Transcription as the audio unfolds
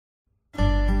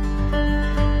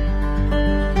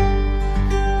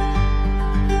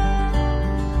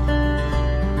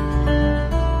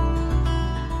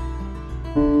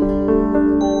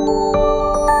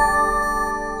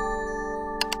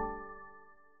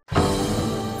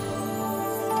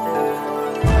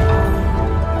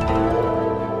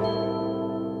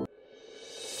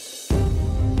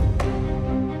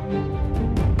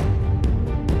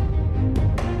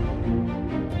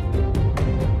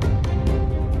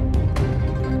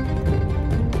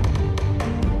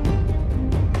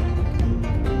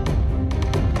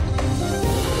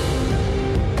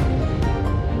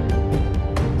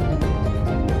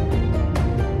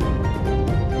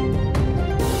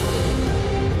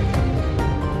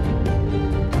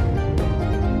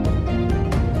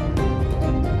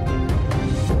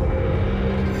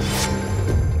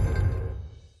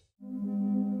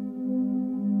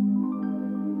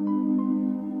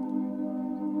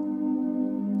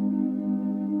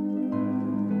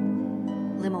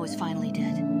Limo is finally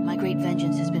dead. My great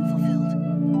vengeance has been fulfilled.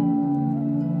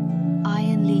 I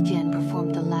and Li Jian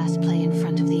performed the last play in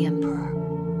front of the Emperor.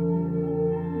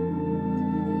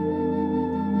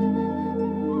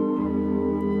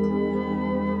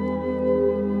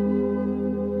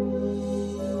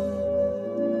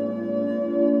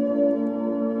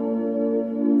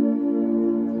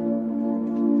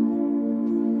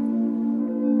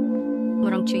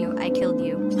 Murong Qiu Yu, I killed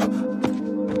you.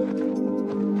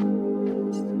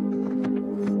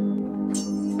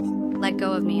 Let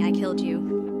go of me, I killed you.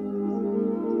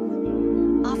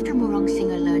 After Murong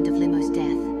Xin Er learned of Limo's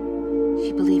death,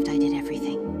 she believed I did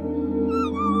everything.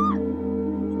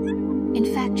 In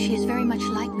fact, she is very much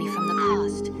like me from the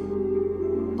past.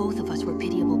 Both of us were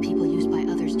pitiable people used by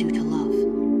others due to love.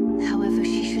 However,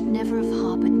 she should never have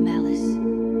harbored malice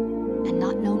and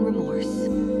not known remorse.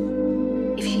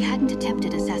 If she hadn't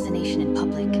attempted assassination in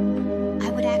public, I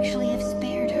would actually have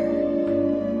spared her.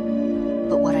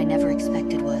 But what I never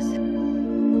expected was,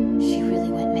 she really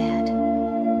went mad.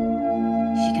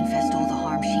 She confessed all the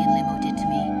harm she and Limo did to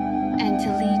me, and to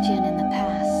Li Jian in the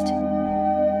past.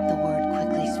 The word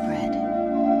quickly spread.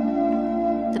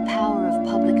 The power of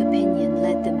public opinion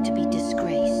led them to be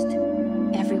disgraced,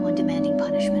 everyone demanding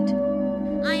punishment.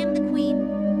 I am the queen.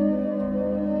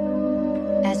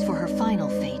 As for her final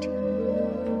fate,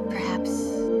 perhaps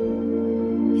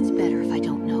it's better if I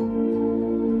don't know.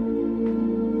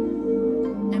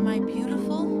 Am I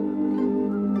beautiful?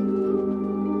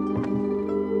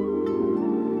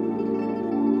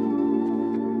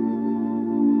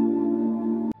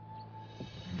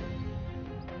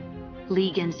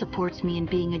 Li Jian supports me in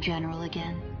being a general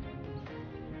again.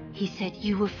 He said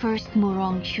you were first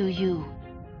Murong Qiu Yu,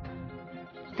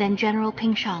 then General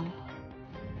Chang,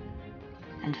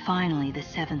 and finally the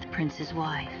 7th prince's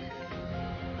wife.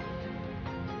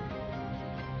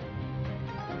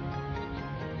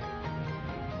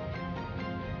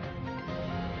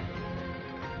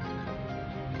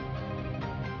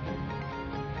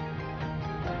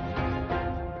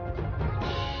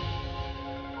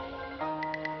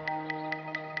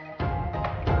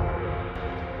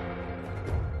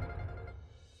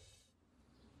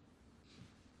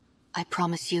 I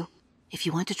promise you, if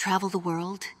you want to travel the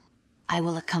world, I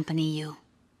will accompany you.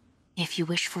 If you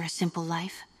wish for a simple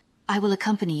life, I will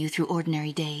accompany you through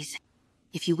ordinary days.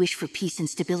 If you wish for peace and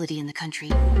stability in the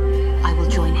country, I will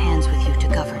join hands with you to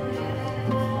govern.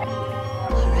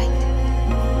 All right?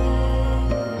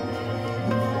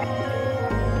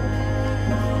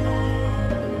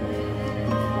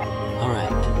 All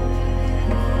right.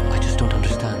 I just don't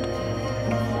understand.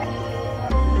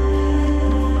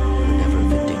 You're never a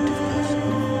vindictive person.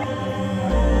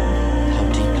 How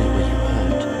deeply were you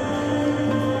hurt?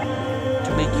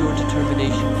 To make your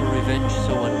determination for revenge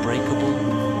so unbreakable?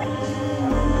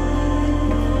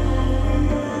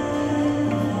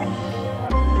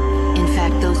 In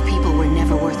fact, those people were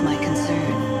never worth my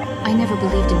concern. I never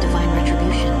believed in divine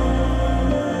retribution.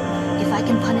 If I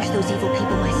can punish those evil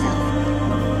people myself,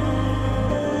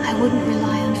 I wouldn't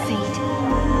rely on fate.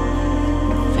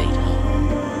 Fate, huh?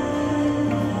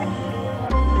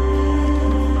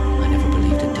 I never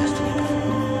believed in destiny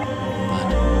before, but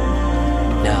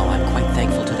now I'm quite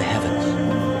thankful to the heavens.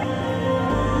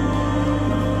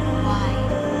 Why?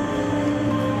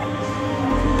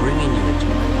 Bringing you into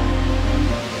my life.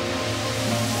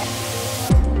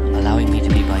 Allowing me to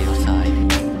be by your side.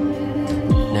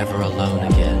 Never alone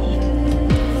again.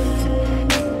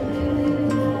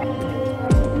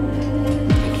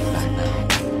 Thinking back now,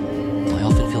 I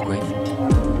often feel grateful.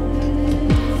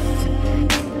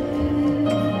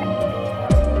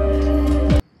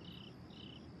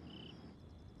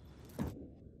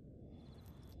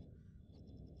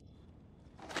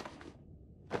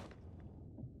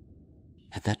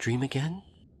 Had that dream again?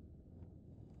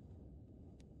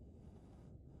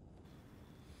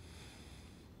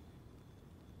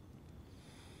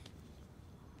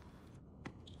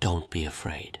 Don't be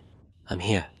afraid. I'm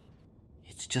here.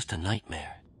 It's just a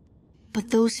nightmare.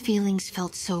 But those feelings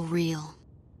felt so real.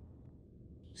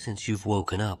 Since you've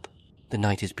woken up, the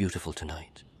night is beautiful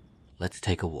tonight. Let's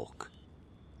take a walk.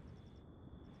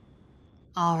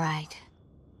 All right.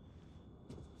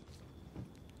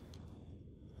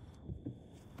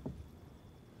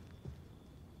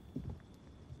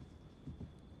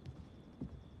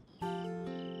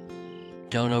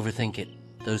 Don't overthink it.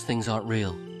 Those things aren't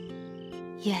real.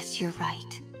 Yes, you're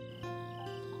right.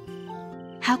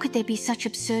 How could there be such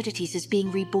absurdities as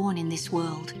being reborn in this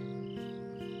world?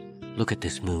 Look at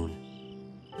this moon.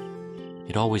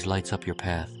 It always lights up your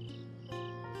path.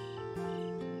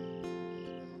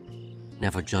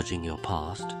 Never judging your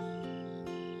past.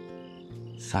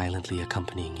 silently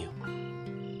accompanying you.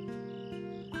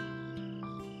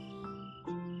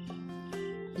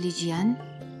 Li Jian,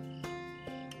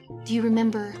 do you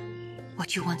remember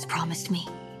what you once promised me?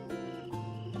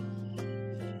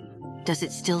 Does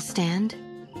it still stand?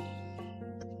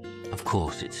 Of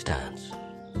course it stands.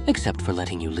 Except for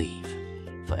letting you leave.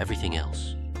 For everything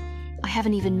else. I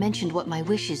haven't even mentioned what my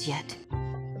wish is yet.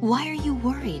 Why are you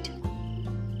worried?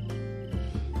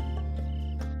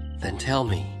 Then tell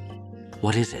me,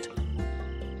 what is it?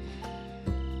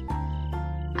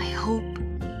 I hope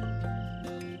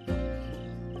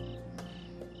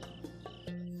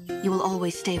you will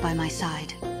always stay by my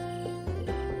side.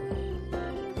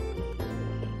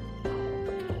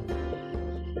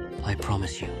 I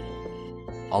promise you,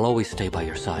 I'll always stay by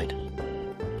your side.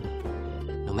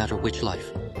 No matter which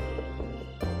life.